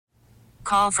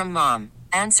Call from mom.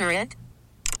 Answer it.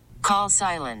 Call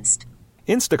silenced.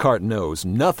 Instacart knows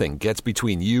nothing gets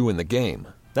between you and the game.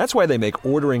 That's why they make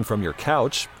ordering from your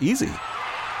couch easy.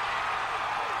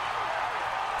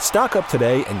 Stock up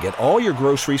today and get all your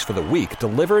groceries for the week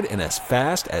delivered in as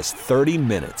fast as 30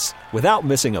 minutes without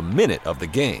missing a minute of the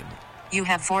game. You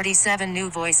have 47 new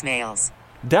voicemails.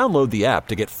 Download the app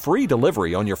to get free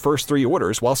delivery on your first 3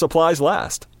 orders while supplies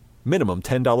last. Minimum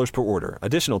 $10 per order.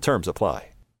 Additional terms apply.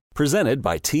 Presented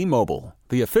by T-Mobile,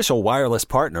 the official wireless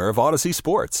partner of Odyssey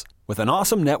Sports. With an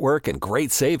awesome network and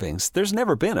great savings, there's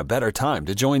never been a better time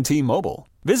to join T-Mobile.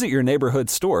 Visit your neighborhood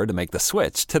store to make the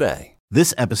switch today.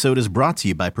 This episode is brought to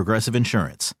you by Progressive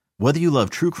Insurance. Whether you love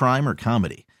true crime or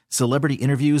comedy, celebrity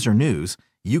interviews or news,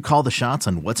 you call the shots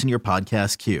on what's in your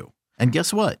podcast queue. And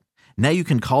guess what? Now you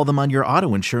can call them on your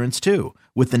auto insurance too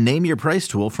with the Name Your Price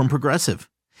tool from Progressive.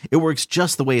 It works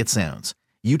just the way it sounds.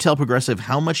 You tell Progressive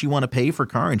how much you want to pay for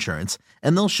car insurance,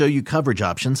 and they'll show you coverage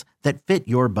options that fit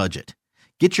your budget.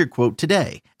 Get your quote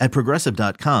today at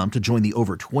Progressive.com to join the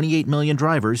over 28 million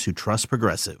drivers who trust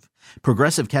Progressive.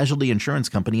 Progressive Casualty Insurance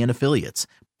Company and Affiliates.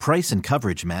 Price and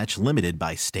coverage match limited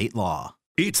by state law.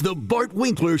 It's the Bart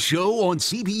Winkler Show on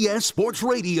CBS Sports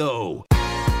Radio.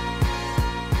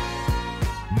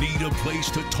 Need a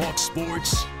place to talk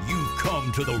sports? You've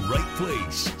come to the right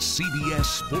place. CBS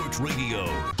Sports Radio.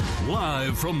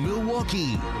 Live from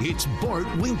Milwaukee, it's Bart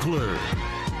Winkler.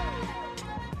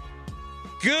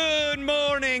 Good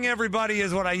morning, everybody,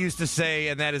 is what I used to say,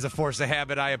 and that is a force of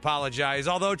habit. I apologize.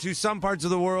 Although to some parts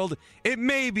of the world, it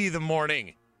may be the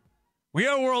morning. We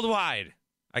are worldwide.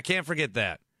 I can't forget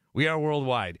that. We are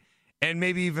worldwide. And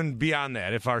maybe even beyond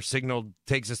that, if our signal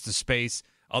takes us to space,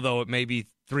 although it may be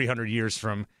 300 years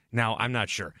from now, I'm not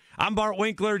sure. I'm Bart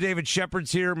Winkler. David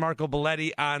Shepard's here. Marco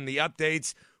Belletti on the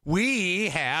updates. We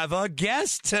have a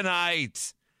guest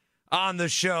tonight on the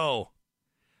show.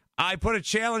 I put a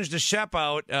challenge to Shep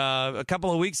out a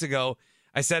couple of weeks ago.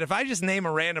 I said, if I just name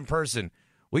a random person,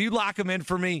 will you lock him in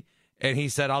for me? And he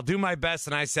said, I'll do my best.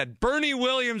 And I said, Bernie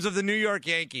Williams of the New York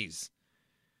Yankees.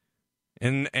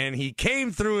 And he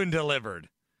came through and delivered.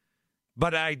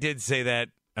 But I did say that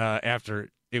after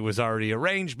it was already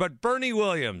arranged. But Bernie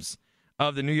Williams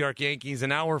of the New York Yankees,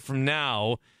 an hour from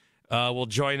now, will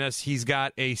join us. He's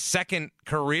got a second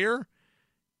career.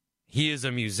 He is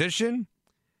a musician.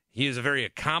 He is a very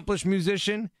accomplished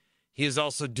musician. He is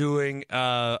also doing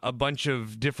a bunch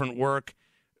of different work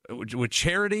with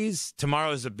charities.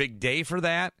 Tomorrow is a big day for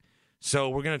that. So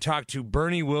we're going to talk to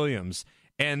Bernie Williams.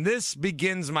 And this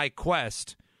begins my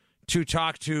quest to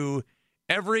talk to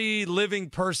every living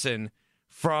person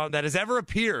that has ever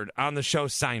appeared on the show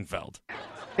Seinfeld.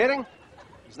 Hitting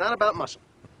is not about muscle.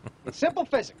 It's simple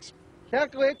physics.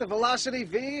 Calculate the velocity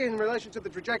v in relation to the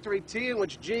trajectory t in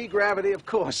which g, gravity, of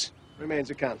course, remains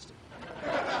a constant.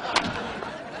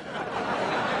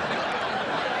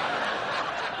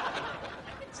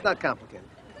 It's not complicated.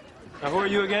 Now, who are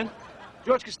you again?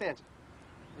 George Costanza,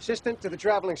 assistant to the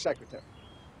traveling secretary.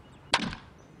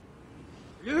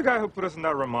 You're the guy who put us in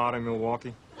that Ramada in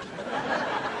Milwaukee?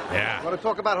 Yeah. Want to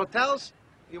talk about hotels?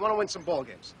 You want to win some ball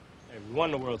games? Hey, we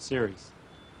won the World Series.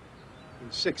 In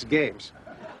 6 games.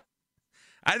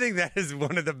 I think that is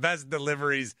one of the best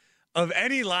deliveries of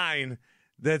any line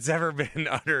that's ever been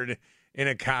uttered in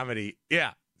a comedy.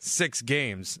 Yeah, 6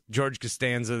 games. George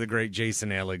Costanza, the great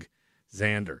Jason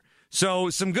Alexander. So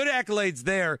some good accolades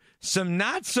there. Some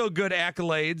not so good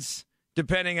accolades,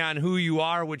 depending on who you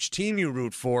are, which team you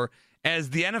root for, as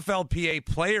the NFLPA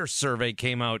player survey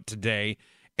came out today.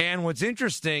 And what's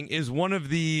interesting is one of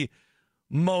the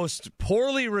most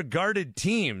poorly regarded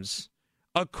teams,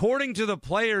 according to the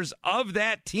players of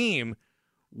that team,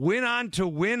 went on to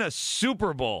win a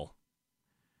Super Bowl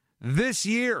this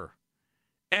year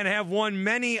and have won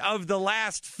many of the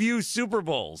last few Super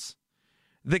Bowls.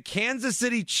 The Kansas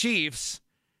City Chiefs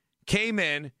came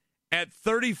in at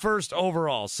 31st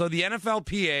overall. So the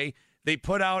NFLPA, they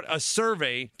put out a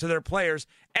survey to their players,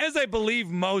 as I believe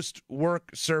most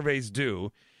work surveys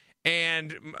do.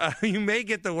 And you may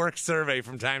get the work survey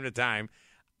from time to time.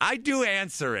 I do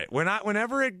answer it.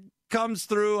 Whenever it comes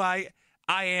through, I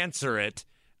answer it.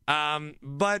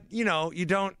 But, you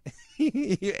don't.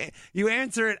 You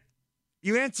answer it.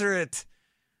 You answer it.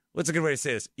 What's a good way to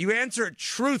say this? You answer it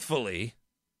truthfully,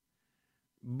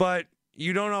 but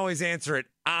you don't always answer it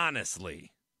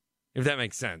honestly, if that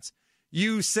makes sense.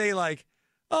 You say like,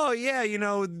 oh, yeah,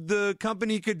 the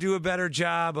company could do a better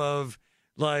job of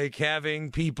like having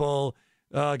people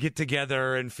get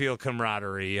together and feel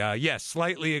camaraderie. Yes,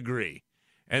 slightly agree.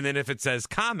 And then if it says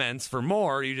comments for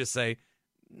more, you just say,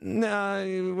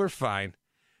 no, we're fine.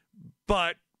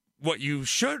 But what you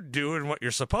should do and what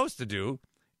you're supposed to do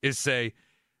is say,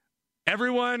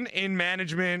 everyone in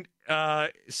management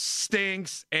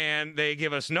stinks and they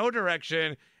give us no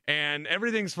direction and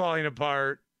everything's falling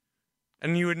apart.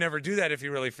 And you would never do that if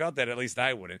you really felt that. At least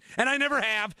I wouldn't. And I never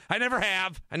have. I never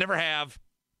have.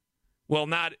 Well,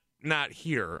 not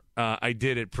here. I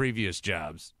did at previous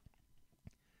jobs.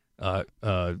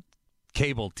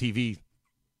 Cable TV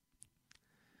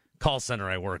call center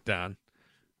I worked on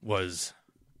was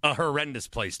a horrendous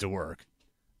place to work.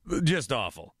 Just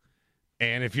awful.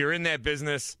 And if you're in that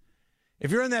business,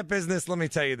 let me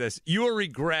tell you this. You will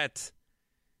regret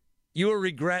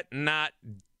not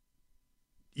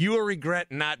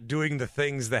doing the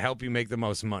things that help you make the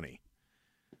most money.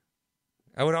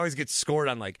 I would always get scored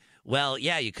on like, well,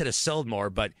 yeah, you could have sold more,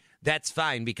 but that's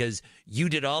fine because you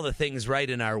did all the things right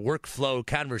in our workflow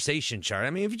conversation chart. I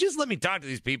mean, if you just let me talk to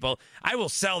these people, I will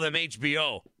sell them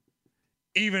HBO,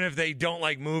 even if they don't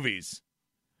like movies.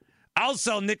 I'll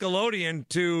sell Nickelodeon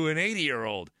to an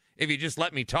 80-year-old if you just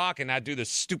let me talk and not do the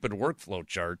stupid workflow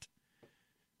chart.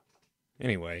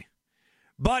 Anyway.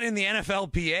 But in the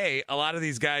NFLPA, a lot of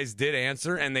these guys did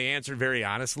answer, and they answered very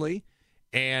honestly.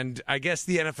 And I guess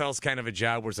the NFL's kind of a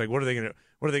job where it's like, what are they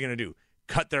gonna do?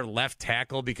 Cut their left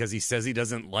tackle because he says he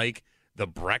doesn't like the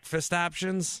breakfast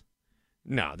options?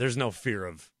 No, there's no fear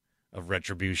of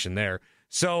retribution there.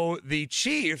 So the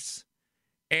Chiefs,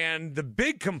 and the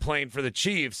big complaint for the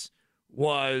Chiefs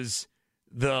was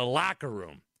the locker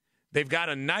room. They've got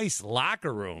a nice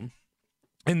locker room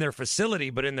in their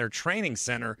facility, but in their training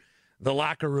center, the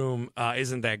locker room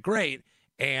isn't that great,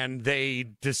 and they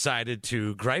decided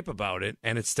to gripe about it,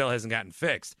 and it still hasn't gotten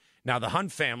fixed. Now, the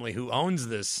Hunt family, who owns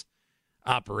this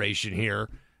operation here,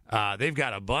 they've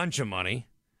got a bunch of money,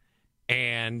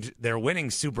 and they're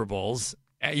winning Super Bowls.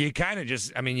 You kind of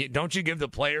just, I mean, don't you give the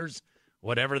players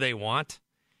whatever they want?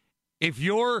 If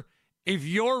you're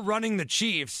running the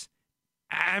Chiefs,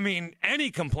 I mean,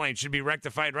 any complaint should be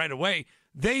rectified right away.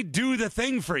 They do the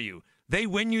thing for you. They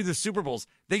win you the Super Bowls.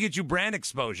 They get you brand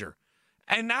exposure.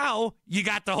 And now you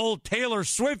got the whole Taylor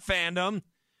Swift fandom.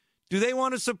 Do they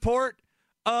want to support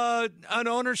an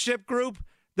ownership group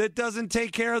that doesn't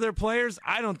take care of their players?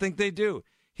 I don't think they do.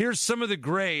 Here's some of the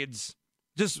grades.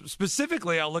 Just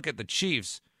specifically, I'll look at the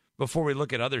Chiefs before we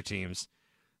look at other teams.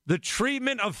 The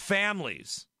treatment of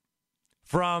families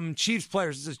from Chiefs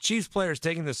players. This is Chiefs players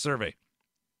taking this survey.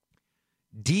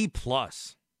 D+.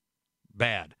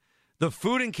 Bad. The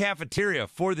food and cafeteria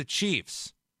for the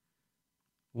Chiefs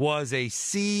was a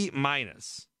C-.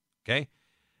 Okay?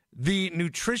 The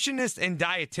nutritionist and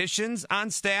dietitians on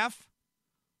staff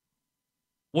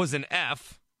was an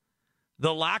F.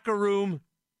 The locker room,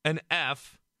 an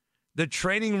F. The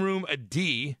training room, a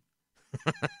D.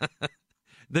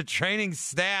 The training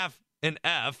staff, an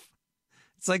F.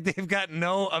 It's like they've got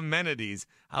no amenities.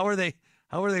 How are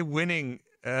they winning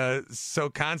so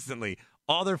constantly?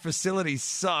 All their facilities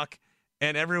suck,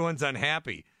 and everyone's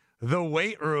unhappy. The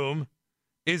weight room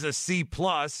is a C+.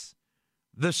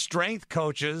 The strength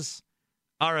coaches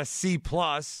are a C+.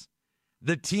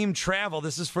 The team travel,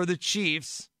 this is for the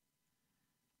Chiefs,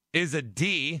 is a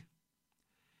D.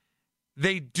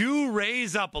 They do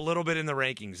raise up a little bit in the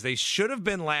rankings. They should have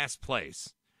been last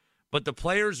place, but the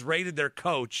players rated their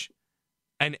coach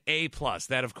an A+.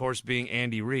 That, of course, being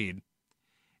Andy Reid.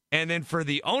 And then for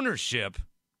the ownership,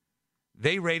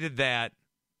 they rated that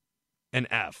an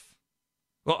F.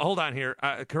 Well, hold on here.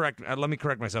 Let me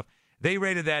correct myself. They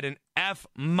rated that an F-.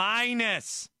 An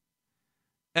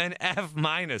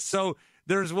F-. So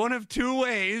there's one of two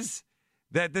ways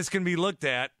that this can be looked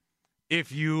at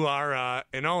if you are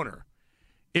an owner.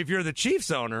 If you're the Chiefs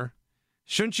owner,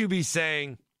 shouldn't you be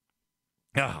saying,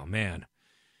 oh, man,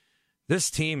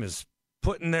 this team is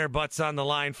putting their butts on the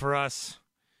line for us.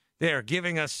 They are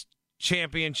giving us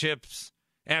championships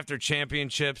after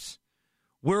championships.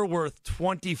 We're worth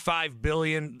 $25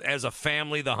 billion as a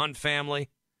family, the Hunt family.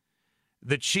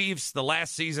 The Chiefs, the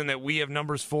last season that we have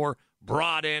numbers for,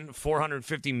 brought in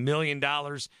 $450 million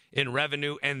in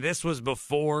revenue, and this was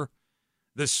before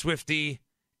the Swiftie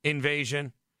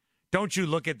invasion. Don't you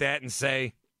look at that and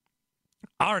say,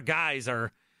 our guys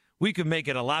we could make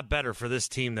it a lot better for this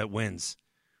team that wins.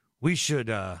 We should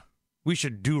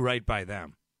do right by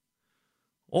them.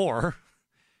 Or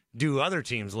do other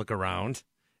teams look around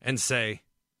and say,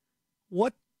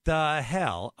 what the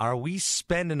hell are we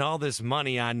spending all this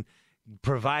money on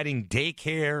providing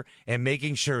daycare and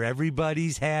making sure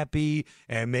everybody's happy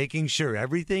and making sure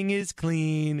everything is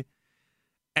clean,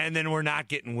 and then we're not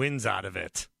getting wins out of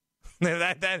it?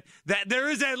 that there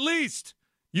is at least,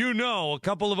 a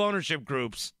couple of ownership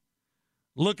groups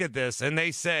look at this and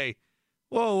they say,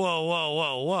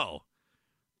 whoa.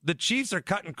 the Chiefs are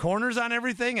cutting corners on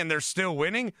everything and they're still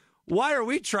winning. Why are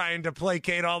we trying to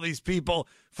placate all these people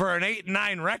for an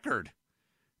 8-9 record?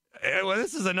 Well,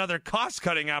 this is another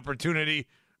cost-cutting opportunity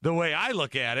the way I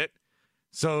look at it.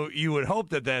 So you would hope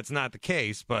that that's not the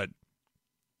case, but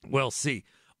we'll see.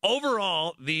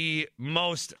 Overall, the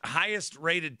most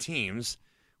highest-rated teams,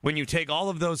 when you take all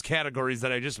of those categories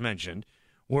that I just mentioned,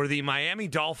 were the Miami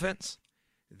Dolphins,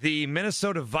 the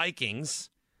Minnesota Vikings,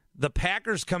 the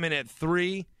Packers come in at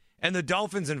 3, and the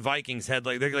Dolphins and Vikings had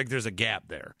like there's a gap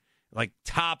there. Like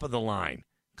top of the line,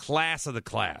 class of the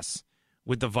class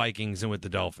with the Vikings and with the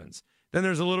Dolphins. Then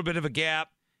there's a little bit of a gap,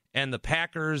 and the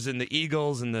Packers and the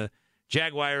Eagles and the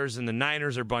Jaguars and the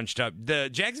Niners are bunched up. The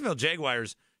Jacksonville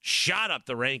Jaguars shot up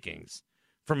the rankings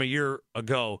from a year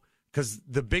ago because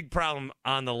the big problem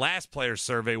on the last player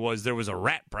survey was there was a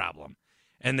rat problem,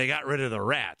 and they got rid of the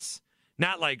rats.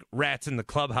 Not like rats in the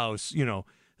clubhouse, you know,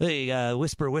 hey,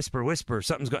 whisper, whisper, whisper,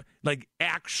 something's going, like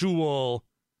actual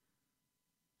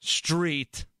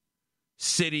street,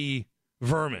 city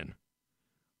vermin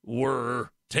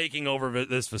were taking over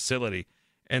this facility,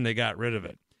 and they got rid of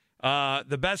it.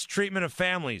 The best treatment of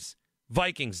families,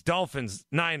 Vikings, Dolphins,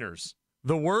 Niners.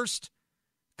 The worst,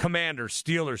 Commanders,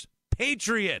 Steelers,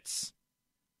 Patriots.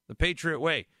 The Patriot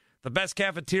way. The best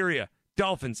cafeteria,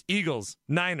 Dolphins, Eagles,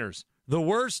 Niners. The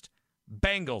worst,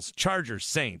 Bengals, Chargers,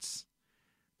 Saints.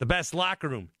 The best locker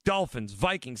room, Dolphins,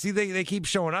 Vikings. See, they keep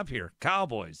showing up here.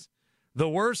 Cowboys. The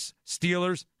worst,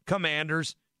 Steelers,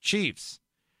 Commanders, Chiefs.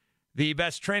 The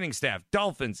best training staff,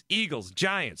 Dolphins, Eagles,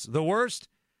 Giants. The worst,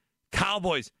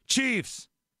 Cowboys, Chiefs,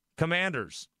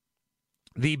 Commanders.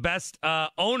 The best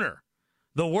owner,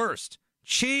 the worst,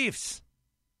 Chiefs.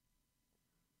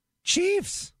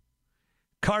 Chiefs.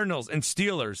 Cardinals and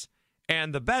Steelers.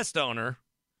 And the best owner,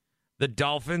 the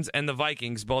Dolphins and the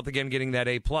Vikings, both again getting that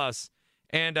A+.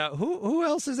 And who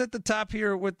else is at the top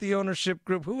here with the ownership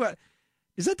group? Who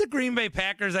is that? The Green Bay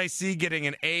Packers I see getting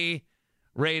an A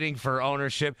rating for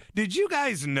ownership. Did you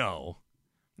guys know,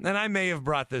 and I may have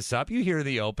brought this up, you hear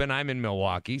the Open, I'm in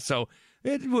Milwaukee, so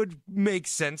it would make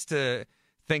sense to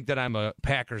think that I'm a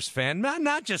Packers fan.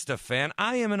 Not just a fan,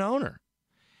 I am an owner.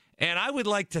 And I would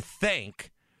like to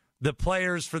thank the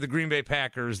players for the Green Bay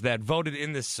Packers that voted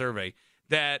in this survey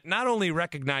that not only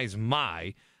recognize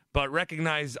but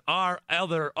recognize our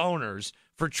other owners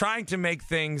for trying to make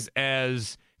things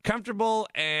as comfortable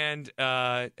and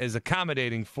as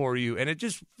accommodating for you. And it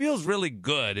just feels really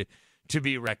good to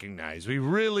be recognized. We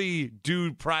really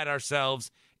do pride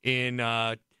ourselves in,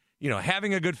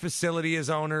 having a good facility as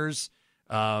owners,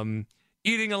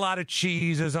 eating a lot of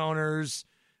cheese as owners,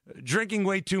 drinking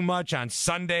way too much on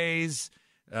Sundays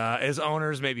as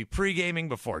owners, maybe pre-gaming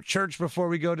before church before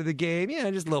we go to the game.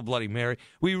 Yeah, just a little Bloody Mary.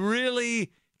 We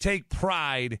really take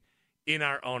pride in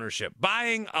our ownership.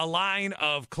 Buying a line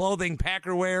of clothing,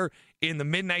 Packer wear, in the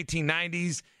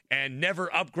mid-1990s and never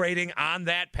upgrading on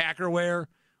that Packer wear,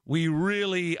 we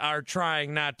really are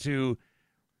trying not to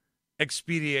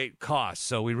expedite costs.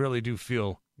 So we really do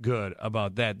feel good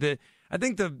about that. I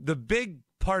think the big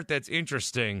part that's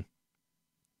interesting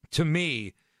to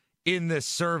me in this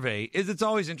survey is it's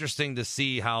always interesting to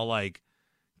see how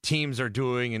teams are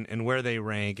doing and where they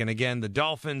rank. And again, the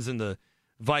Dolphins and the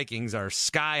Vikings are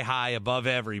sky high above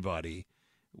everybody,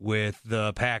 with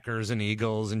the Packers and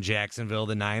Eagles and Jacksonville,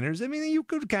 the Niners. I mean, you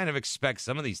could kind of expect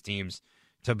some of these teams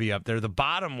to be up there. The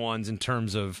bottom ones in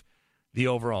terms of the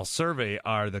overall survey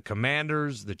are the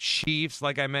Commanders, the Chiefs,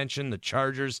 like I mentioned, the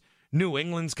Chargers. New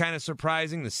England's kind of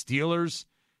surprising. The Steelers,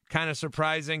 kind of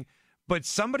surprising. But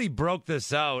somebody broke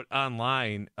this out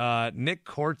online. Nick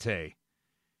Corte,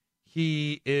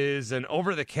 he is an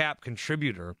over-the-cap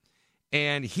contributor,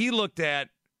 and he looked at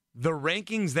the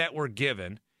rankings that were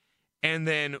given and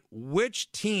then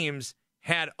which teams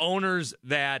had owners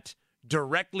that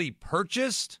directly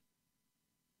purchased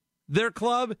their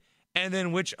club and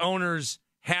then which owners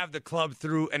have the club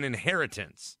through an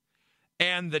inheritance.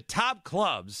 And the top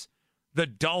clubs, the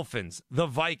Dolphins, the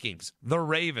Vikings, the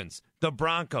Ravens, the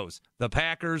Broncos, the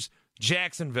Packers,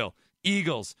 Jacksonville,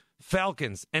 Eagles,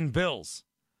 Falcons, and Bills.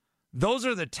 Those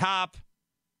are the top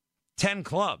 10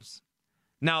 clubs.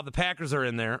 Now, the Packers are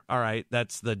in there. All right,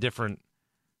 that's the different,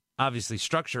 obviously,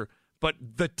 structure. But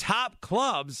the top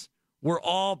clubs were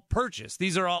all purchased.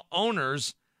 These are all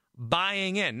owners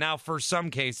buying in. Now, for some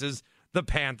cases, the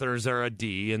Panthers are a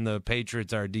D and the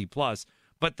Patriots are a D+.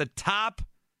 But the top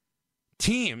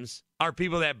teams are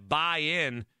people that buy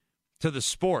in to the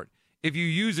sport. If you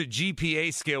use a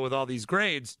GPA scale with all these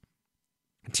grades,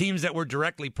 teams that were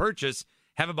directly purchased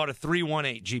have about a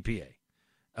 3.18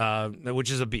 GPA, which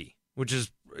is a B, which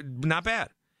is not bad.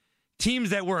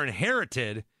 Teams that were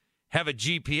inherited have a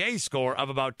GPA score of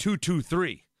about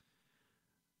 223.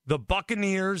 The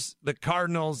Buccaneers, the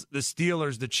Cardinals, the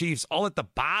Steelers, the Chiefs, all at the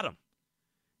bottom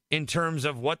in terms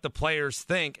of what the players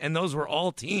think, and those were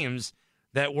all teams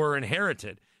that were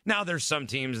inherited. Now, there's some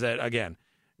teams that, again,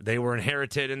 they were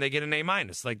inherited and they get an A-,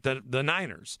 like the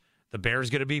Niners. The Bears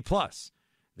get a B+.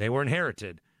 They were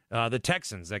inherited. The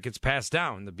Texans, that gets passed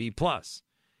down, the B+.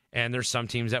 And there's some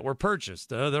teams that were purchased.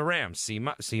 The Rams, C+.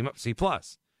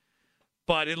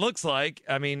 But it looks like,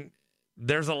 I mean,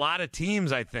 there's a lot of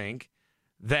teams, I think,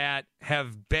 that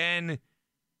have been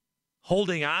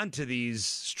holding on to these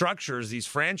structures, these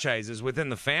franchises within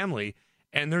the family,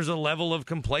 and there's a level of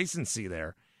complacency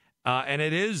there. And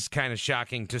it is kind of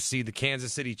shocking to see the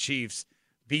Kansas City Chiefs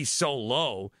be so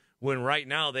low when right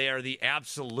now they are the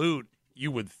absolute,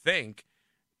 you would think,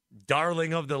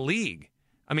 darling of the league.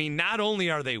 I mean, not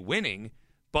only are they winning,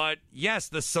 but yes,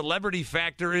 the celebrity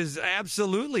factor is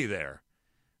absolutely there.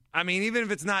 I mean, even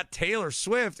if it's not Taylor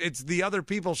Swift, it's the other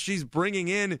people she's bringing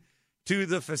in to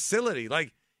the facility.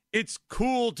 Like, it's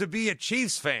cool to be a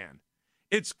Chiefs fan.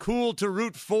 It's cool to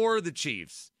root for the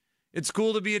Chiefs. It's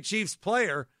cool to be a Chiefs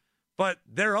player, but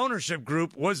their ownership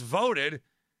group was voted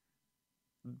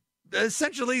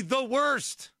essentially the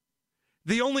worst.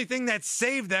 The only thing that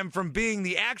saved them from being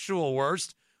the actual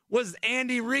worst was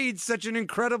Andy Reid, such an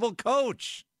incredible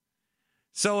coach.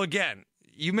 So again,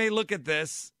 you may look at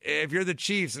this, if you're the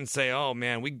Chiefs, and say, oh,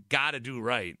 man, we got to do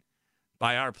right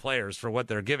by our players for what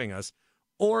they're giving us.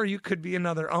 Or you could be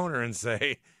another owner and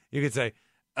say, you could say,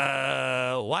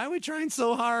 why are we trying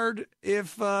so hard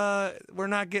if we're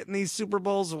not getting these Super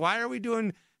Bowls? Why are we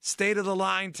doing state of the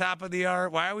line, top of the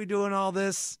art? Why are we doing all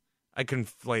this? I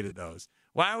conflated those.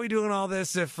 Why are we doing all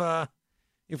this if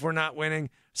we're not winning?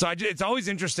 So it's always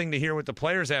interesting to hear what the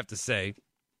players have to say.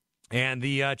 And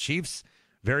the Chiefs,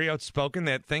 very outspoken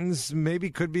that things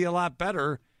maybe could be a lot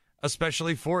better,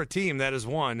 especially for a team that has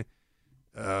won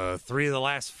 3 of the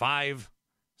last 5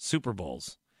 Super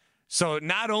Bowls. So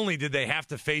not only did they have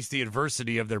to face the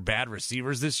adversity of their bad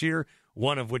receivers this year,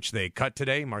 one of which they cut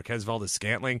today, Marquez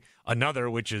Valdes-Scantling, another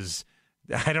which is,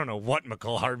 I don't know what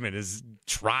McCole Hardman is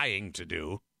trying to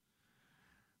do.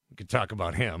 We could talk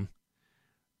about him.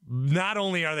 Not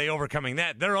only are they overcoming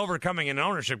that, they're overcoming an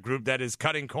ownership group that is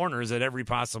cutting corners at every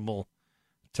possible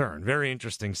turn. Very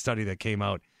interesting study that came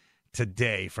out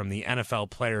today from the NFL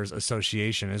Players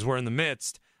Association as we're in the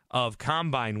midst of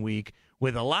Combine Week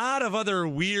with a lot of other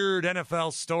weird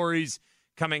NFL stories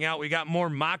coming out. We got more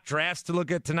mock drafts to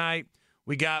look at tonight.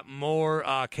 We got more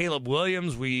Caleb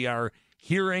Williams. We are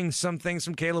hearing some things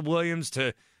from Caleb Williams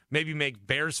to maybe make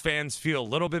Bears fans feel a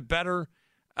little bit better,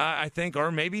 I think,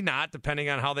 or maybe not, depending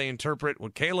on how they interpret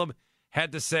what Caleb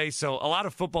had to say. So a lot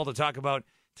of football to talk about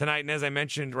tonight. And as I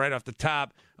mentioned right off the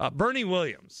top, Bernie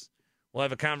Williams. We'll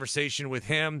have a conversation with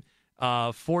him,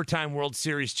 4-time World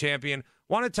Series champion.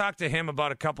 Want to talk to him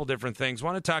about a couple different things.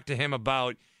 Want to talk to him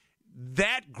about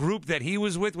that group that he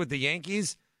was with the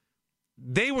Yankees.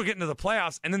 They were getting to the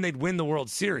playoffs, and then they'd win the World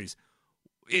Series.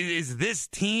 Is this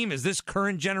team, is this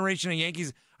current generation of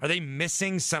Yankees, are they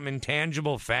missing some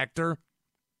intangible factor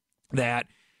that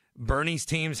Bernie's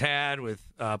teams had with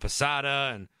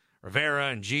Posada and Rivera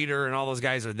and Jeter and all those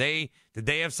guys? Did they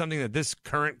have something that this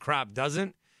current crop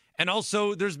doesn't? And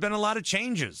also, there's been a lot of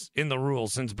changes in the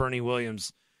rules since Bernie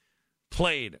Williams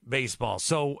played baseball.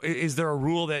 So is there a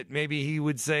rule that maybe he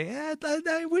would say,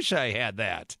 I wish I had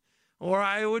that, or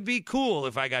I would be cool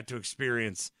if I got to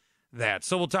experience that?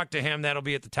 So we'll talk to him. That'll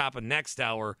be at the top of next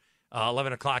hour,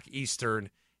 11 o'clock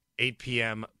Eastern, 8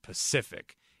 p.m.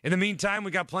 Pacific. In the meantime, we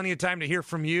got plenty of time to hear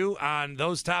from you on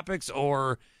those topics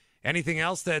or anything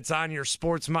else that's on your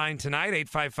sports mind tonight.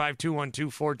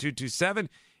 855-212-4227,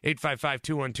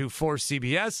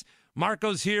 855-212-4CBS.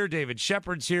 Marco's here. David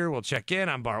Shepard's here. We'll check in.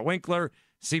 I'm Bart Winkler,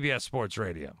 CBS Sports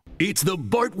Radio. It's the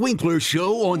Bart Winkler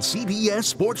Show on CBS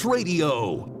Sports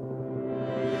Radio.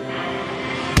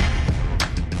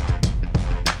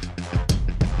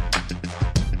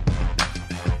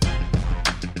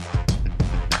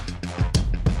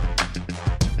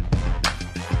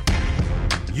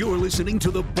 You're listening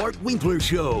to The Bart Winkler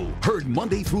Show, heard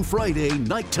Monday through Friday,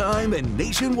 nighttime and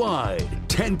nationwide,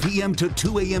 10 p.m. to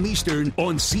 2 a.m. Eastern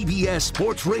on CBS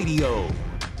Sports Radio.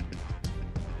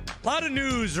 A lot of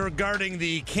news regarding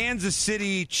the Kansas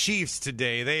City Chiefs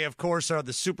today. They, of course, are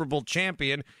the Super Bowl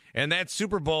champion, and that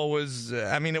Super Bowl was,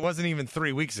 it wasn't even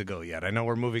 3 weeks ago yet. I know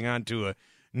we're moving on to a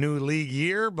new league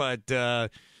year, but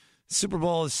Super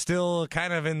Bowl is still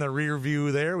kind of in the rear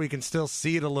view there. We can still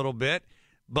see it a little bit.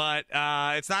 But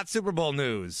it's not Super Bowl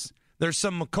news. There's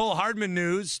some McCole Hardman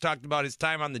news. Talked about his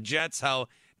time on the Jets, how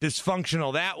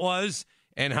dysfunctional that was.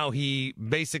 and how he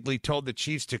basically told the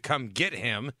Chiefs to come get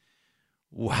him.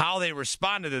 How they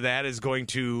responded to that is going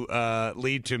to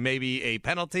lead to maybe a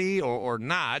penalty or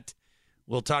not.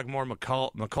 We'll talk more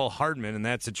McCall Hardman in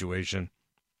that situation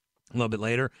a little bit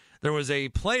later. There was a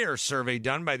player survey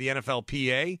done by the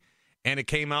NFLPA, and it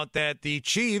came out that the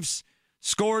Chiefs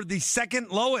scored the second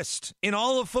lowest in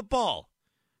all of football.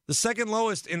 The second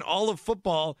lowest in all of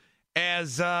football,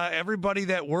 as everybody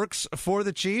that works for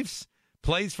the Chiefs,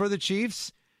 plays for the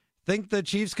Chiefs, think the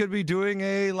Chiefs could be doing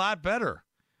a lot better.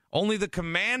 Only the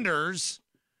Commanders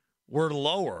were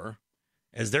lower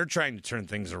as they're trying to turn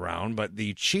things around. But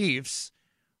the Chiefs,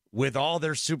 with all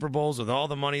their Super Bowls, with all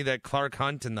the money that Clark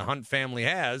Hunt and the Hunt family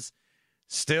has,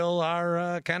 still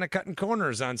are kind of cutting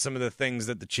corners on some of the things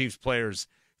that the Chiefs players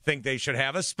think they should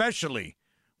have, especially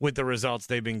with the results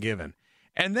they've been given.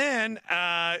 And then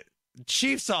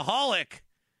Chiefsaholic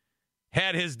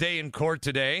had his day in court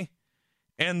today,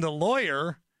 and the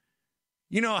lawyer...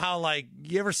 You know how, like,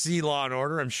 you ever see Law and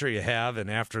Order? I'm sure you have. And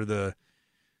after the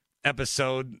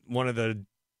episode, one of the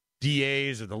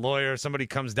DAs or the lawyer, somebody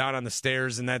comes down on the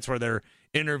stairs, and that's where they're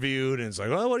interviewed. And it's like,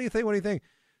 well, what do you think? What do you think?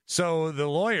 So the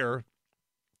lawyer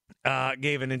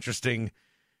gave an interesting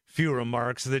few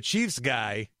remarks. The Chiefs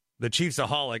guy, the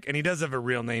Chiefsaholic, and he does have a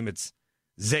real name. It's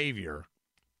Xavier.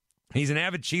 He's an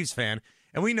avid Chiefs fan.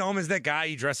 And we know him as that guy.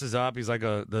 He dresses up. He's like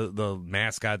the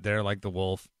mascot there, like the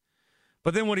wolf.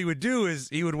 But then what he would do is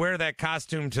he would wear that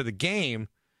costume to the game,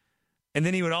 and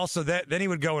then he would also then he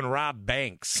would go and rob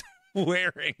banks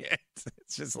wearing it.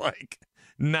 It's just like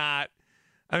not.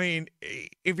 I mean,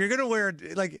 if you're gonna wear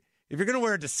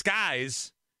a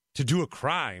disguise to do a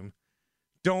crime,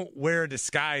 don't wear a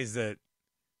disguise that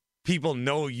people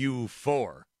know you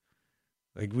for.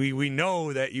 Like we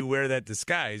know that you wear that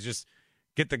disguise. Just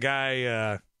get the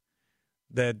guy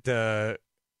that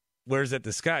wears that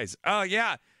disguise. Oh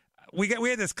yeah. We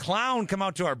had this clown come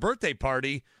out to our birthday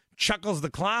party, Chuckles the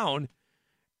Clown,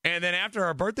 and then after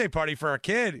our birthday party for our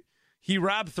kid, he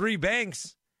robbed 3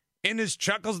 banks in his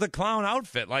Chuckles the Clown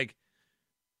outfit. Like,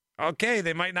 okay,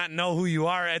 they might not know who you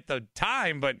are at the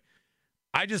time, but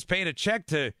I just paid a check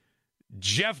to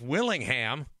Jeff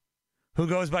Willingham, who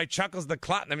goes by Chuckles the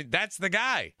Clown. I mean, that's the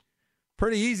guy.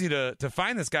 Pretty easy to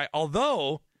find this guy,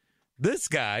 although this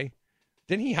guy...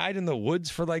 Didn't he hide in the woods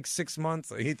for like 6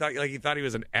 months? He thought he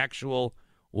was an actual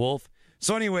wolf.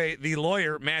 So anyway, the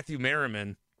lawyer, Matthew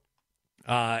Merriman,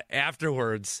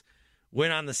 afterwards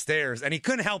went on the stairs, and he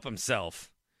couldn't help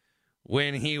himself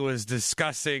when he was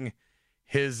discussing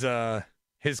his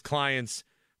client's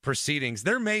proceedings.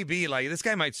 There may be, like, this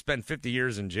guy might spend 50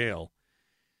 years in jail.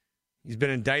 He's been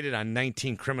indicted on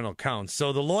 19 criminal counts.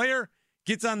 So the lawyer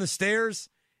gets on the stairs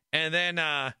and then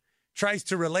tries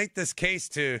to relate this case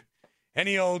to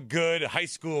any old good high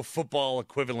school football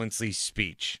equivalency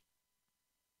speech.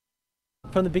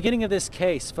 From the beginning of this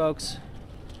case, folks,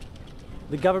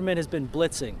 the government has been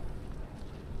blitzing,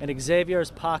 and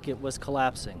Xavier's pocket was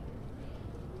collapsing.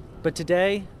 But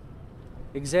today,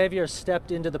 Xavier stepped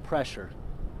into the pressure.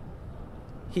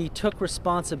 He took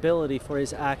responsibility for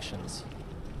his actions.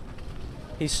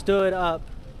 He stood up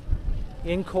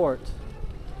in court,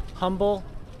 humble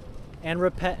and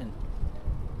repentant,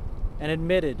 and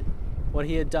admitted what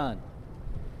he had done.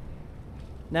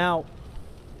 Now,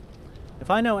 if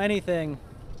I know anything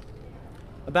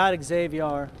about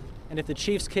Xavier, and if the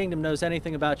Chiefs Kingdom knows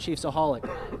anything about Chiefsaholic,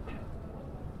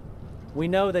 we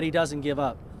know that he doesn't give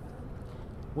up.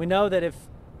 We know that if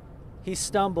he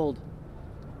stumbled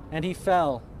and he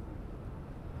fell,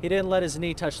 he didn't let his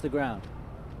knee touch the ground.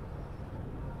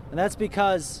 And that's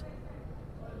because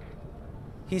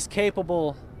he's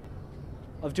capable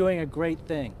of doing a great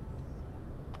thing.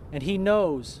 And he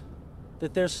knows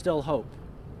that there's still hope.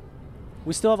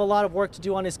 We still have a lot of work to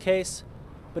do on his case,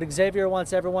 but Xavier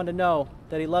wants everyone to know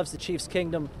that he loves the Chiefs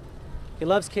Kingdom, he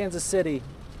loves Kansas City,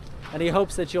 and he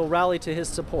hopes that you'll rally to his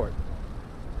support.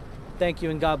 Thank you,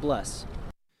 and God bless.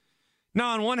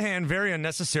 Now, on one hand, very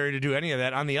unnecessary to do any of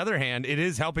that. On the other hand, it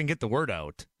is helping get the word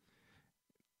out.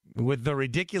 With the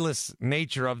ridiculous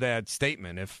nature of that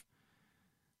statement, if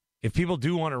people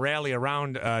do want to rally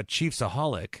around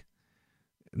Chiefsaholic,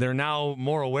 they're now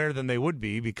more aware than they would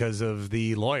be because of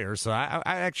the lawyer. So I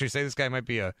actually say this guy might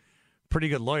be a pretty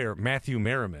good lawyer, Matthew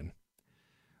Merriman.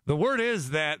 The word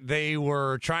is that they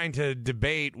were trying to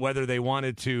debate whether they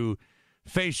wanted to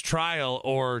face trial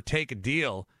or take a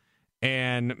deal.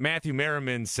 And Matthew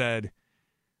Merriman said,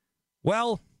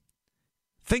 well,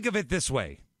 think of it this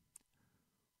way.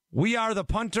 We are the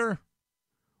punter.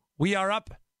 We are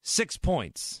up 6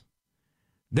 points.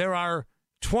 There are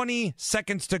 20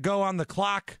 seconds to go on the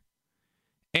clock,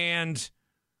 and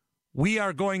we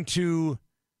are going to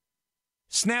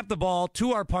snap the ball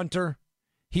to our punter.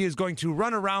 He is going to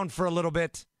run around for a little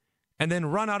bit and then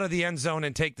run out of the end zone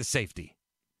and take the safety.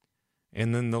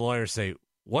 And then the lawyers say,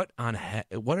 what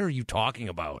are you talking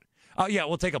about? Oh yeah,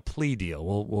 we'll take a plea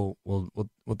deal.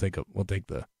 We'll take the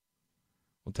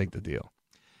deal.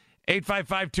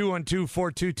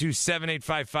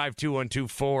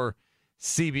 855-212-4227,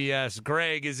 855-212-4CBS.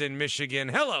 Greg is in Michigan.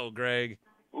 Hello, Greg.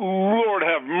 Lord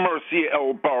have mercy,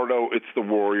 El Bardo. It's the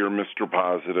Warrior, Mr.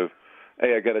 Positive.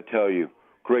 Hey, I got to tell you,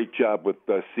 great job with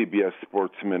CBS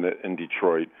Sports Minute in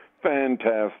Detroit.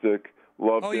 Fantastic.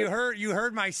 Loved it. You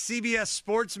heard my CBS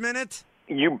Sports Minute?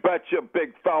 You betcha,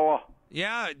 big fella.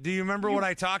 Yeah. Do you remember what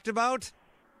I talked about?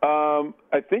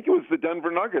 I think it was the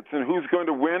Denver Nuggets and who's going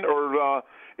to win, or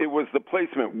it was the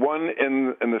placement, one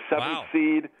in the seventh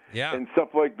seed and stuff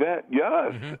like that.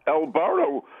 Yes, El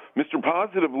Bardo, Mr.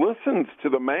 Positive, listens to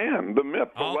the man, the myth,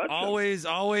 the legend.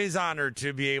 Always honored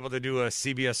to be able to do a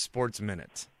CBS Sports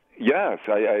Minute. Yes,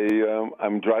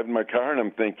 I'm driving my car and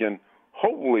I'm thinking,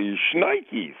 holy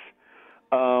shnikes.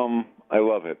 I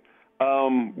love it.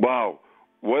 Wow,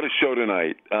 what a show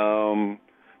tonight.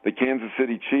 The Kansas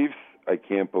City Chiefs, I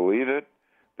can't believe it.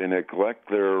 They neglect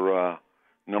their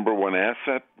number one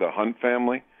asset, the Hunt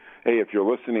family. Hey, if you're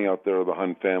listening out there, the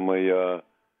Hunt family,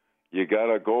 you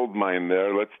got a gold mine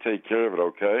there. Let's take care of it,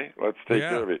 okay? Let's take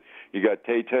care of it. You got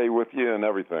Tay-Tay with you and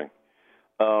everything.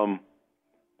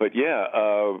 But, yeah,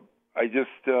 I just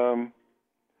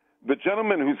the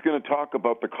gentleman who's going to talk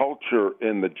about the culture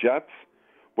in the Jets,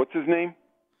 what's his name?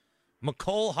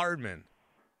 McCole Hardman.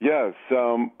 Yes,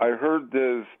 I heard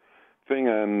this thing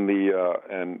on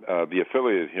the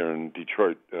affiliate here in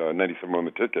Detroit, 97 on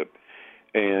the ticket,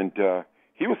 and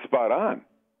he was spot on.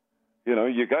 You know,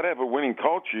 you got to have a winning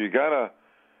culture. You got to,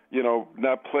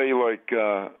 not play like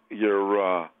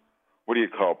your what do you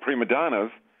call prima donnas.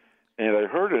 And I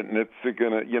heard it, and it's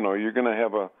gonna, you're gonna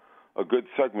have a good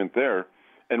segment there.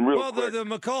 And quick, the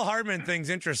McCole Hardman thing's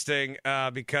interesting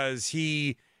because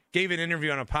he gave an interview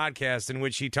on a podcast in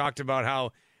which he talked about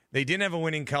how they didn't have a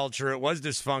winning culture. It was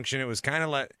dysfunction. It was kind of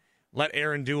let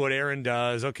Aaron do what Aaron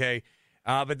does. Okay.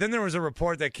 But then there was a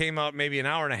report that came out maybe an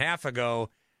hour and a half ago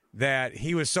that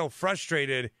he was so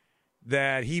frustrated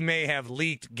that he may have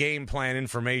leaked game plan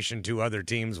information to other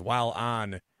teams while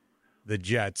on the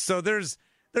Jets. So there's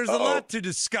a lot to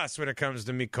discuss when it comes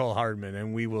to McCole Hardman,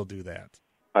 and we will do that.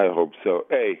 I hope so.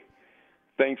 Hey,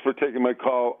 thanks for taking my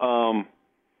call.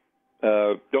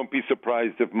 Don't be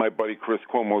surprised if my buddy Chris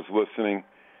Cuomo's listening.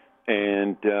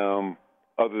 And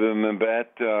other than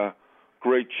that,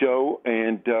 great show.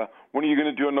 And when are you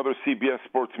going to do another CBS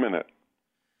Sports Minute?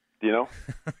 Do you know?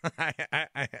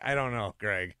 I don't know,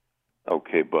 Greg.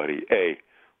 Okay, buddy. Hey,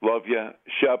 love you.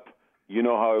 Shep, you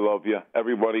know how I love you.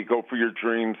 Everybody, go for your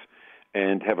dreams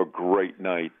and have a great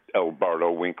night, El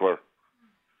Bardo Winkler.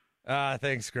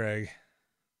 Thanks, Greg.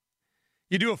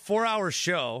 You do a 4-hour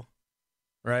show,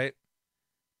 right?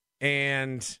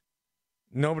 And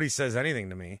nobody says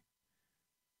anything to me.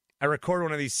 I record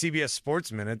one of these CBS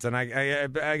Sports Minutes, and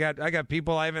I got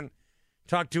people I haven't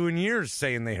talked to in years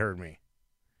saying they heard me.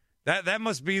 That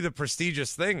must be the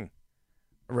prestigious thing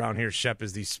around here, Shep,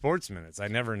 is these Sports Minutes. I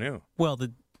never knew. Well,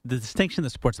 the distinction the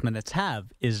Sports Minutes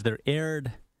have is they're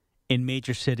aired in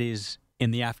major cities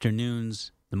in the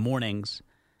afternoons, the mornings,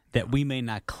 that we may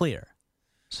not clear.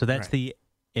 So that's the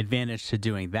advantage to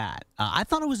doing that. I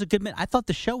thought it was a good minute. I thought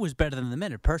the show was better than the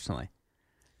minute, personally.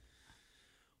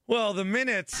 Well, the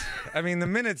minutes,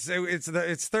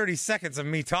 it's 30 seconds of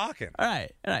me talking. All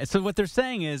right. So what they're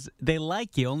saying is they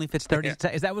like you only if it's 30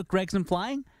 seconds. Is that what Greg's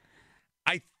implying?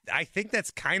 I think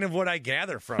that's kind of what I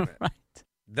gather from it.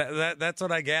 Right. That's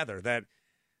what I gather. That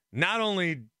not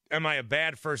only am I a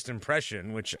bad first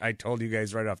impression, which I told you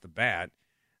guys right off the bat,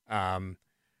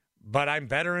 but I'm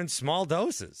better in small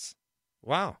doses.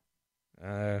 Wow.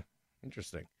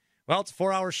 Interesting. Well, it's a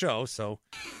 4-hour show, so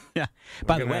yeah.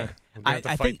 By the way,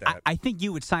 I think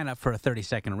you would sign up for a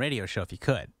 30-second radio show if you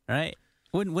could, right?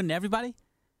 Wouldn't everybody?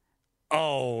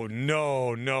 Oh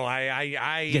no!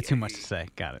 I you get too much to say.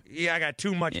 Got it. Yeah, I got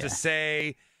too much to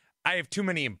say. I have too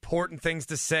many important things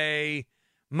to say.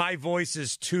 My voice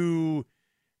is too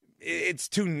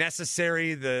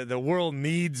necessary. The world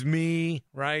needs me,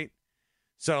 right?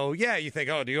 So yeah, you think,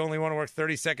 oh, do you only want to work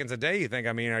 30 seconds a day? You think,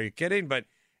 are you kidding? But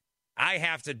I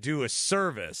have to do a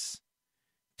service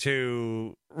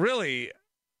to really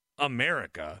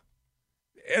America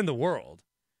and the world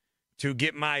to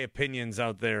get my opinions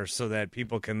out there so that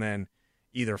people can then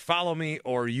either follow me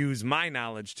or use my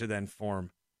knowledge to then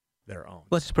form their own.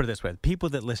 Let's just put it this way. The people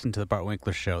that listen to the Bart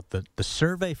Winkler Show, the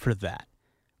survey for that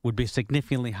would be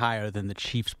significantly higher than the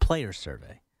Chiefs player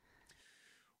survey.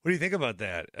 What do you think about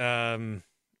that?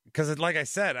 Because, like I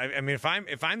said, I mean, if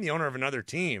I'm the owner of another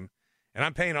team and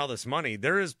I'm paying all this money,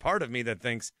 there is part of me that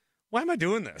thinks, why am I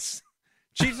doing this?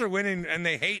 Chiefs are winning, and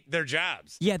they hate their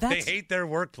jobs. Yeah, they hate their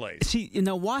workplace. See,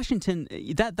 Washington,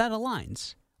 that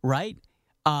aligns, right?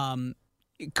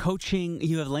 Coaching,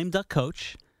 you have a lame duck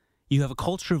coach. You have a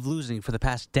culture of losing for the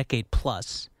past decade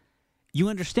plus. You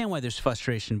understand why there's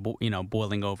frustration,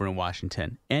 boiling over in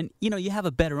Washington. And, you have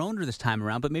a better owner this time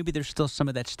around, but maybe there's still some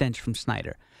of that stench from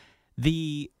Snyder.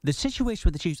 The situation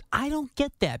with the Chiefs, I don't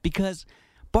get that because,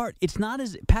 Bart,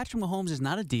 Patrick Mahomes is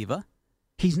not a diva.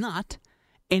 He's not.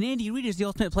 And Andy Reid is the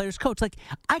ultimate player's coach. Like,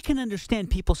 I can understand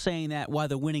people saying that while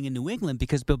they're winning in New England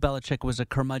because Bill Belichick was a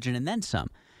curmudgeon and then some.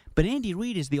 But Andy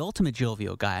Reid is the ultimate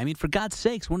jovial guy. I mean, for God's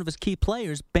sakes, one of his key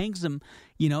players bangs him,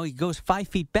 he goes 5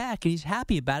 feet back, and he's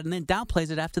happy about it, and then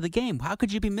downplays it after the game. How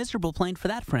could you be miserable playing for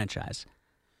that franchise?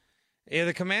 Yeah,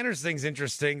 the Commanders thing's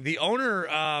interesting. The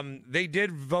owner, they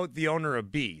did vote the owner a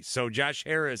B. So Josh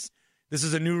Harris, this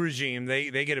is a new regime.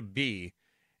 They get a B.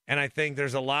 And I think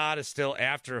there's a lot of still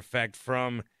after effect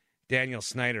from Daniel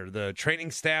Snyder. The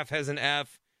training staff has an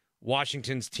F.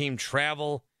 Washington's team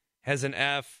travel has an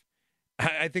F.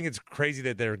 I think it's crazy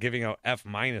that they're giving out F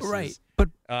minuses. Right,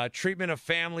 but treatment of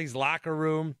families, locker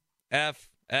room, F.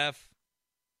 I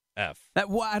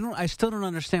still don't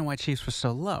understand why Chiefs were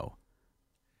so low.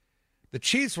 The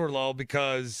Chiefs were low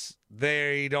because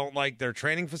they don't like their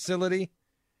training facility.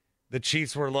 The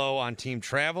Chiefs were low on team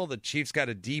travel. The Chiefs got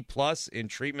a D+ in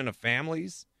treatment of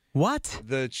families. What?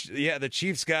 The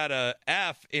Chiefs got a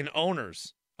F in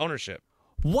ownership.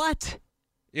 What?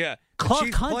 Yeah.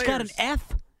 Clark Hunt's got an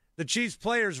F? The Chiefs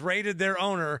players rated their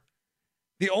owner.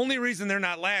 The only reason they're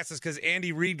not last is because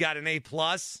Andy Reid got an A+,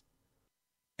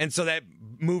 and so that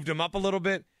moved them up a little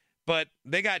bit. But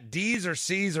they got D's or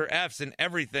C's or F's in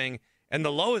everything, and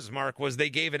the lowest mark was they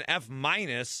gave an F-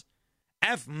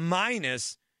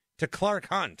 to Clark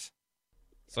Hunt.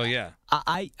 So, yeah.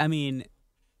 I mean,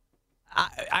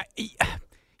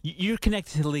 you're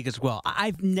connected to the league as well.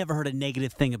 I've never heard a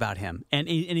negative thing about him, and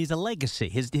he's a legacy.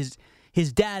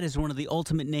 His dad is one of the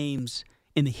ultimate names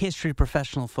in the history of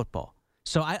professional football.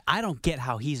 So I don't get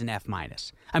how he's an F-.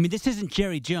 I mean, this isn't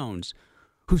Jerry Jones,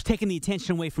 who's taking the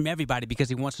attention away from everybody because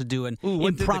he wants to do an what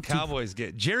impromptu. Did the Cowboys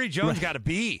get? Jerry Jones got a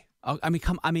B. Oh, I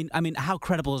mean, how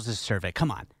credible is this survey? Come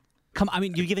on. I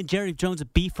mean, you're giving Jerry Jones a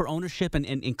B for ownership,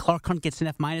 and Clark Hunt gets an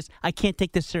F-. I can't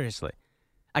take this seriously.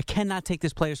 I cannot take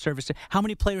this player's service. How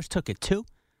many players took it? 2?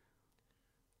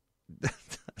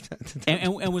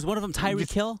 and was one of them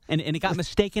Tyreek Hill? And it got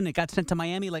mistaken. It got sent to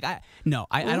Miami. I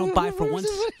don't buy for once.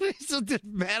 What are you so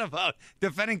mad about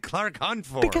defending Clark Hunt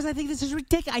for? Because I think this is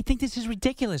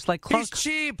ridiculous. He's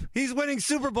cheap. He's winning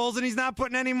Super Bowls, and he's not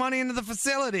putting any money into the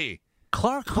facility.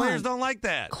 Players don't like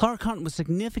that. Clark Hunt was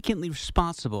significantly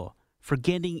responsible for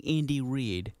getting Andy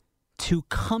Reid to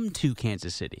come to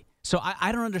Kansas City. So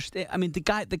I don't understand. I mean, the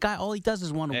guy, all he does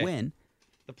is want to win.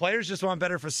 The players just want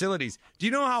better facilities. Do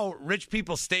you know how rich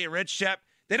people stay rich, Shep?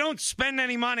 They don't spend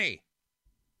any money.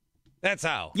 That's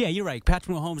how. Yeah, you're right.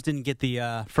 Patrick Mahomes didn't get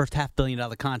the first $500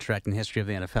 million contract in the history of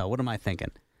the NFL. What am I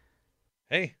thinking?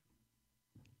 Hey,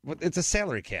 it's a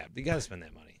salary cap. You got to spend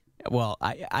that money. Well,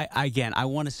 I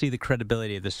want to see the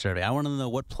credibility of this survey. I want to know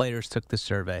what players took this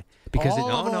survey because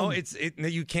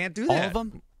you can't do that. All of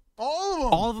them.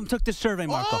 All of them took this survey,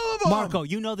 Marco. Marco,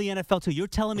 you know the NFL too. You're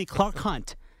telling me Clark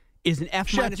Hunt is an F-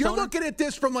 Shep, you're owner? looking at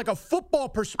this from a football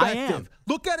perspective. I am.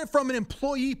 Look at it from an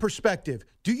employee perspective.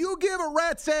 Do you give a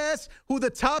rat's ass who the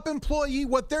top employee,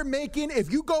 what they're making,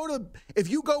 if you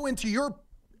go into your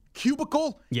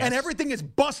cubicle and everything is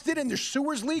busted and their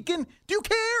sewer's leaking? Do you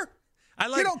care?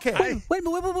 You don't care. Wait.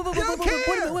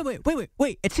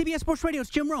 At CBS Sports Radio, it's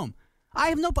Jim Rome. I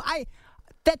have no.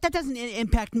 That doesn't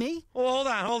impact me. Well,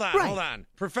 hold on.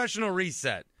 Professional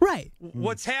reset. Right.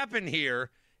 What's happened here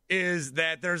is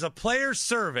that there's a player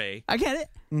survey. I get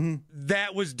it.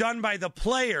 That was done by the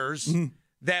players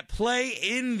that play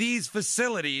in these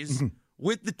facilities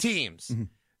with the teams.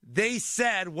 They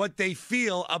said what they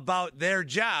feel about their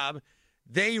job.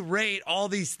 They rate all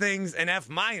these things an F-.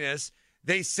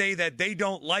 They say that they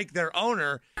don't like their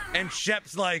owner. And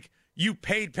Shep's like, you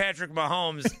paid Patrick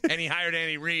Mahomes and he hired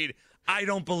Andy Reid. I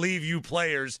don't believe you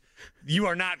players. You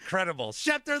are not credible.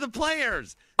 Shep, they're the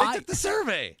players. They took the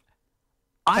survey.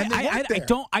 I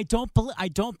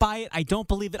don't buy it. I don't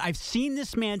believe it. I've seen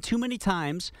this man too many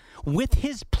times with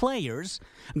his players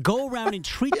go around and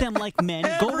treat them like men.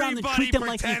 Go around and treat them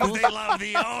like equals. They love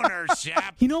the owner,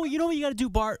 Shep. You know what you got to do,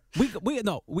 Bart?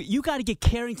 You got to get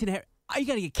Carrington. you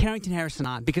got to get Carrington Harrison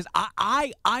on because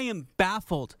I am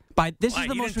baffled by this. Why, Is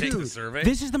the you most didn't take the survey?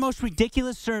 This is the most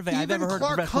ridiculous survey I've ever heard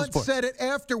Clark of professional Hunt sports. said it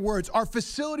afterwards. Our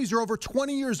facilities are over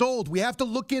 20 years old. We have to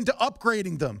look into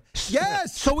upgrading them.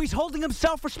 Yes. So he's holding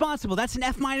himself responsible. That's an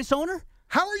F- owner?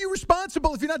 How are you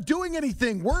responsible if you're not doing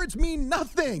anything? Words mean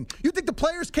nothing. You think the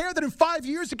players care that in 5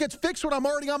 years it gets fixed when I'm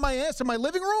already on my ass in my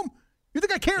living room? You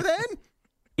think I care then?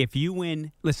 If you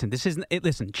win, listen,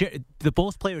 the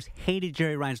Bulls players hated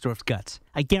Jerry Reinsdorf's guts.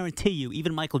 I guarantee you,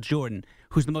 even Michael Jordan,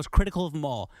 who's the most critical of them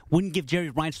all, wouldn't give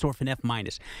Jerry Reinsdorf an F-.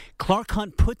 Clark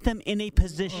Hunt put them in a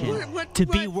position to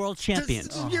be world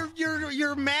champions.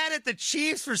 You're mad at the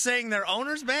Chiefs for saying their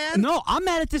owner's bad? No, I'm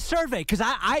mad at this survey because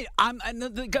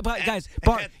guys,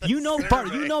 Bart, you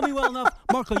know me well enough.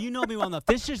 Marco, you know me well enough.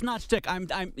 This is not stick.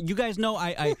 You guys know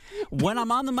I when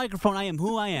I'm on the microphone, I am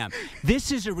who I am.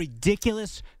 This is a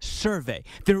ridiculous survey.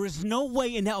 There is no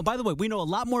way in hell. By the way, we know a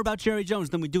lot more about Jerry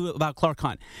Jones than we do about Clark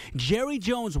Hunt. Jerry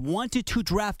Jones wanted to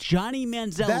draft Johnny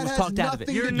Manziel and was talked out of it.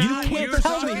 You can't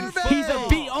tell me he's a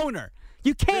B owner.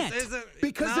 You can't.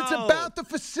 Because it's about the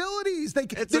facilities.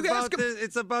 It's about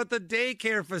the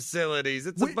daycare facilities.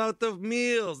 It's about the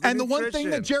meals. And the one thing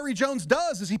that Jerry Jones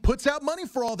does is he puts out money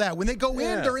for all that. When they go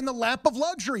in, they're in the lap of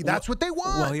luxury. That's what they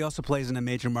want. Well, he also plays in a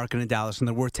major market in Dallas, and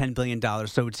they're worth $10 billion,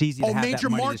 so it's easy to have major that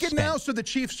money market to spend. now? So the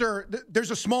Chiefs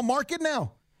there's a small market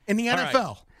now in the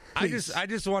NFL. Right. I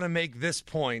just want to make this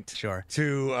point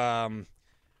to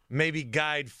maybe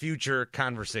guide future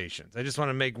conversations. I just want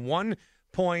to make one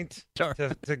point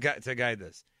to guide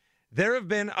this. There have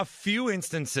been a few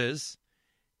instances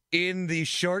in the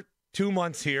short 2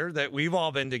 months here that we've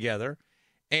all been together,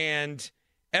 and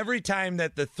every time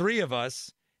that the three of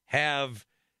us have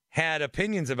had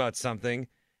opinions about something,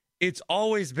 it's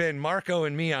always been Marco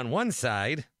and me on one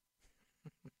side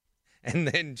and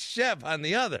then Shep on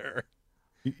the other.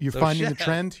 You're finding the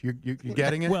trend? You're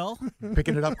getting it? Well,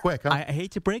 picking it up quick, huh? I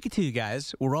hate to break it to you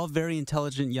guys. We're all very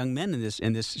intelligent young men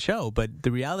in this show, but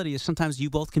the reality is sometimes you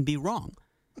both can be wrong.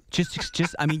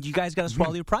 I mean, you guys got to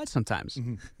swallow your pride sometimes.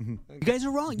 You guys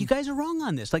are wrong. You guys are wrong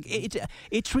on this. Like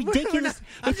it's ridiculous.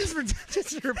 I'm just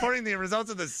reporting the results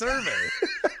of the survey.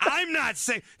 I'm not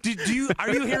saying.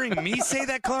 Are you hearing me say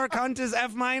that Clark Hunt is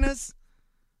F-?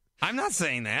 I'm not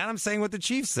saying that. I'm saying what the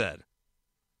Chiefs said.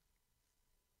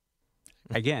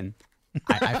 Again,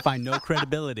 I find no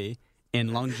credibility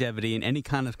in longevity and any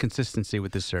kind of consistency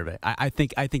with this survey. I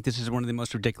think this is one of the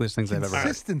most ridiculous things I've ever heard.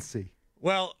 Consistency.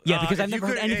 Well, yeah, because I've never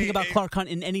heard anything about Clark Hunt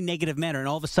in any negative manner, and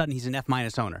all of a sudden he's an F-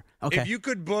 owner. Okay. If you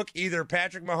could book either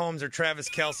Patrick Mahomes or Travis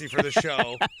Kelce for the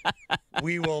show,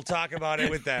 we will talk about it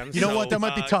with them. You know what? That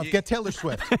might be tough. Get Taylor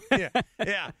Swift. Yeah.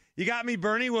 You got me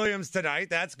Bernie Williams tonight.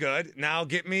 That's good. Now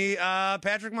get me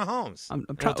Patrick Mahomes. We'll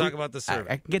talk about the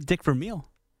survey. I can get Dick Vermeil.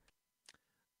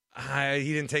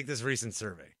 He didn't take this recent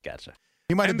survey. Gotcha.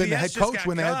 He might have been the head coach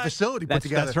when they had the facility put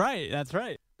together. That's right. That's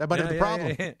right. That might have been the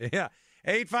problem. Yeah.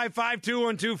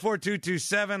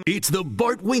 855-212-4227. It's the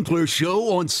Bart Winkler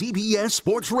Show on CBS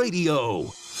Sports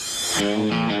Radio.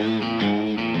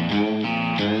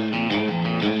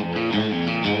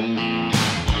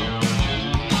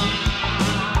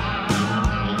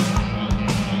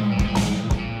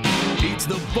 It's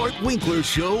the Bart Winkler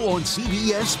Show on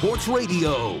CBS Sports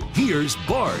Radio. Here's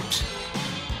Bart.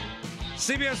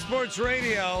 CBS Sports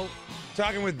Radio,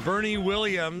 talking with Bernie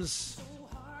Williams.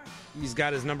 He's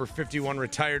got his number 51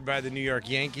 retired by the New York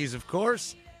Yankees, of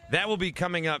course. That will be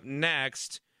coming up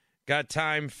next. Got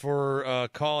time for a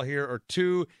call here or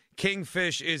two.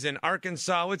 Kingfish is in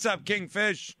Arkansas. What's up,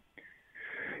 Kingfish?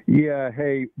 Yeah,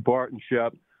 hey, Bart and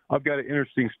Shep. I've got an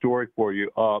interesting story for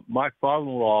you. My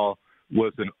father-in-law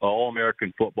was an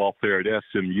All-American football player at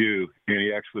SMU, and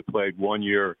he actually played 1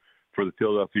 year for the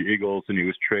Philadelphia Eagles, and he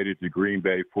was traded to Green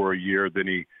Bay for a year. Then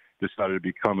he decided to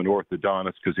become an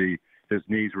orthodontist because his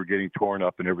knees were getting torn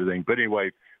up and everything. But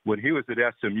anyway, when he was at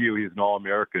SMU, he was an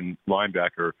All-American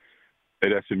linebacker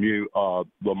at SMU.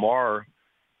 Lamar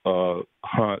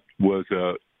Hunt was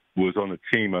on the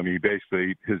team. I mean,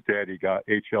 basically, his daddy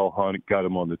H.L. Hunt got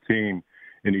him on the team,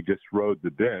 and he just rode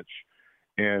the bench.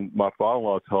 And my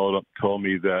father-in-law told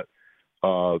me that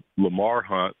Lamar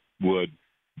Hunt would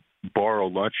borrow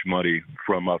lunch money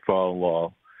from my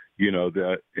father-in-law.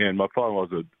 And my father-in-law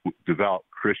is a devout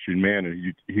Christian man,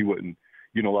 and he wouldn't.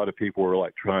 A lot of people were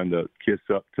like trying to kiss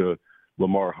up to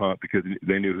Lamar Hunt because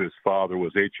they knew his father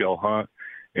was H.L. Hunt.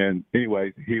 And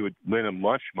anyway, he would lend him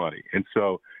lunch money. And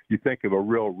so you think of a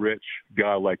real rich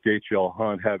guy like H.L.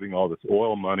 Hunt having all this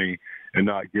oil money and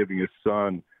not giving his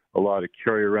son a lot of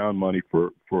carry around money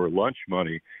for lunch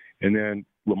money. And then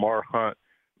Lamar Hunt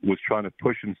was trying to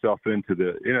push himself into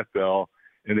the NFL,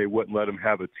 and they wouldn't let him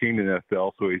have a team in the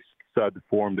NFL. So he decided to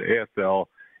form the AFL,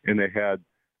 and they had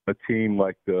a team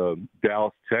like the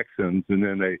Dallas Texans, and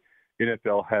then the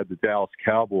NFL had the Dallas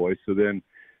Cowboys. So then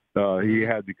he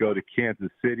had to go to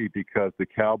Kansas City because the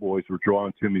Cowboys were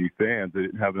drawing too many fans. They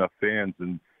didn't have enough fans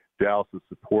in Dallas to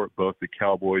support both the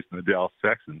Cowboys and the Dallas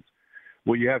Texans.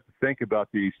 Well, you have to think about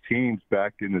these teams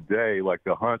back in the day, like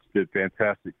the Hunts did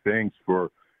fantastic things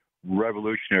for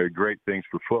revolutionary, great things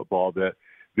for football, that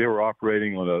they were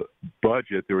operating on a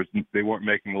budget. They weren't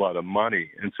making a lot of money.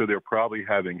 And so they're probably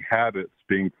having habits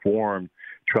being formed,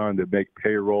 trying to make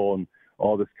payroll and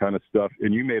all this kind of stuff.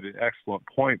 And you made an excellent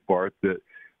point, Bart, that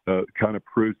kind of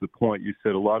proves the point. You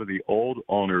said a lot of the old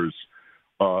owners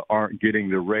aren't getting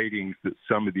the ratings that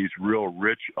some of these real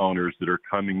rich owners that are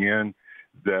coming in,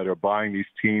 that are buying these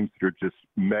teams that are just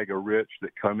mega rich,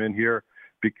 that come in here,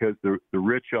 because the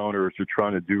rich owners are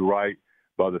trying to do right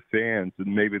by the fans,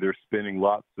 and maybe they're spending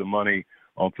lots of money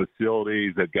on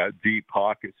facilities. They've got deep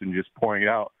pockets and just pouring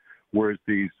out, whereas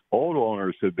these old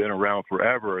owners have been around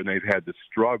forever and they've had to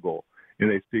struggle, and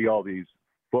they see all these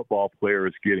football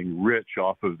players getting rich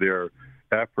off of their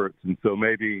efforts, and so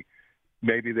maybe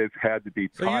they've had to be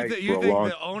tight. So you think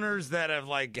the owners that have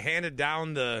like handed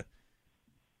down the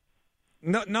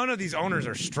none of these owners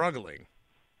are struggling?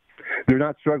 They're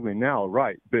not struggling now,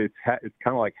 right? But it's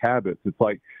kind of like habits. It's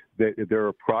like they're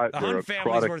a product. The Hunt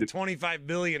family's worth $25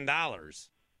 billion.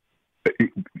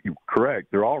 Correct.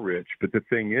 They're all rich, but the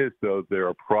thing is, though, they're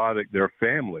a product. They're a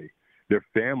family. Their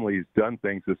family's done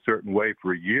things a certain way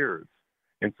for years,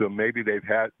 and so maybe they've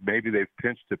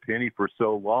pinched a penny for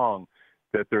so long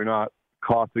that they're not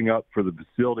costing up for the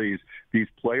facilities. These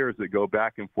players that go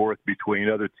back and forth between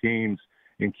other teams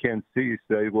in Kansas City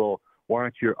say, well, why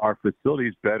aren't our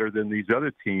facilities better than these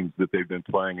other teams that they've been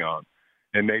playing on?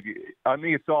 And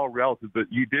it's all relative, but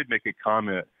you did make a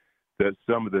comment that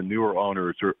some of the newer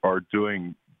owners are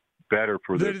doing better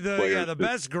for their players. Yeah, the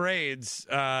best grades,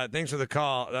 thanks for the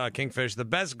call, Kingfish, the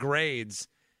best grades,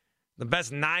 the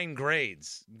best 9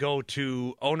 grades go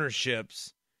to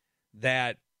ownerships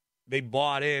that they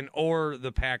bought in, or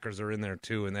the Packers are in there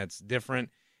too, and that's different.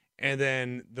 And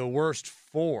then the worst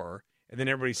 4, and then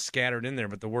everybody's scattered in there,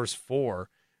 but the worst 4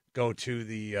 go to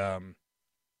the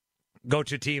go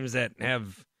to teams that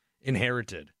have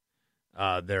inherited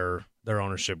their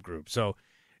ownership group. So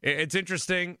it's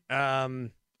interesting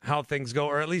how things go,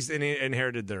 or at least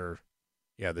inherited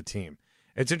the team.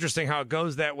 It's interesting how it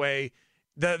goes that way.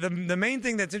 The main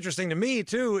thing that's interesting to me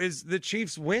too is the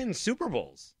Chiefs win Super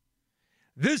Bowls.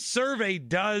 This survey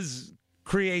does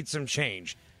create some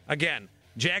change. Again,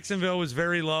 Jacksonville was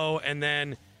very low, and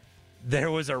then there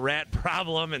was a rat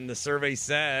problem, and the survey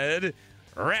said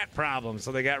rat problem,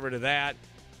 so they got rid of that.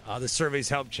 The surveys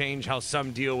help change how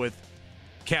some deal with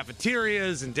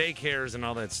cafeterias and daycares and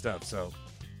all that stuff. So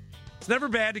it's never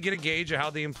bad to get a gauge of how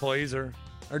the employees are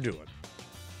doing.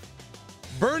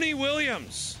 Bernie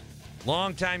Williams,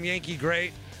 longtime Yankee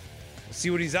great. We'll see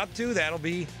what he's up to. That'll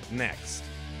be next.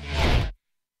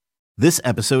 This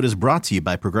episode is brought to you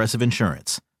by Progressive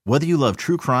Insurance. Whether you love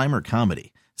true crime or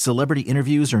comedy, celebrity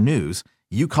interviews or news,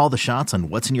 you call the shots on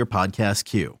what's in your podcast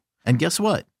queue. And guess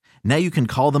what? Now you can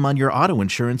call them on your auto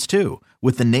insurance too,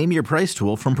 with the Name Your Price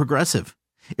tool from Progressive.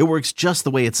 It works just the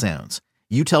way it sounds.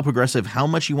 You tell Progressive how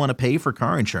much you want to pay for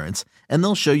car insurance, and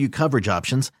they'll show you coverage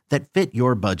options that fit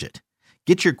your budget.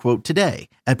 Get your quote today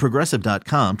at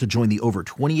Progressive.com to join the over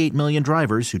 28 million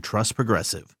drivers who trust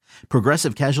Progressive.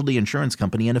 Progressive Casualty Insurance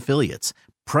Company and Affiliates.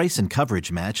 Price and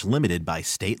coverage match limited by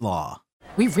state law.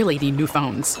 We really need new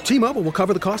phones. T-Mobile will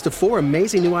cover the cost of 4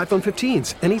 amazing new iPhone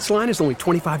 15s, and each line is only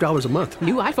 $25 a month.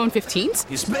 New iPhone 15s?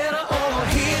 It's better over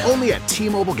here. Only at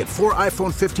T-Mobile, get 4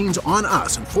 iPhone 15s on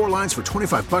us and 4 lines for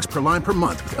 $25 per line per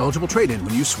month with eligible trade-in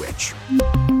when you switch.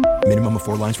 Minimum of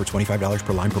 4 lines for $25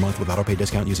 per line per month with autopay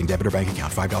discount using debit or bank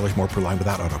account. $5 more per line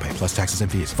without autopay, plus taxes and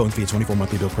fees. Phone fee at 24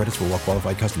 monthly bill credits for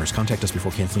well-qualified customers. Contact us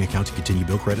before canceling account to continue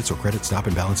bill credits or credit stop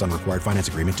and balance on required finance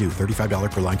agreement due.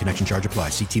 $35 per line connection charge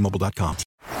applies. See T-Mobile.com.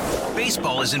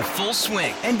 Baseball is in full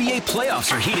swing. NBA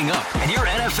playoffs are heating up, and your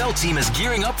NFL team is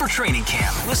gearing up for training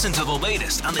camp. Listen to the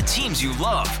latest on the teams you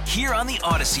love here on the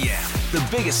Odyssey app. The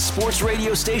biggest sports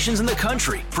radio stations in the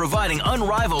country, providing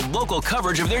unrivaled local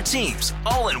coverage of their teams,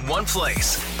 all in one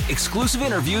place. Exclusive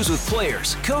interviews with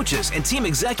players, coaches, and team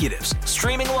executives,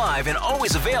 streaming live and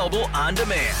always available on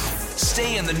demand.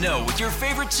 Stay in the know with your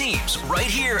favorite teams right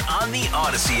here on the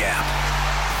Odyssey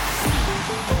app.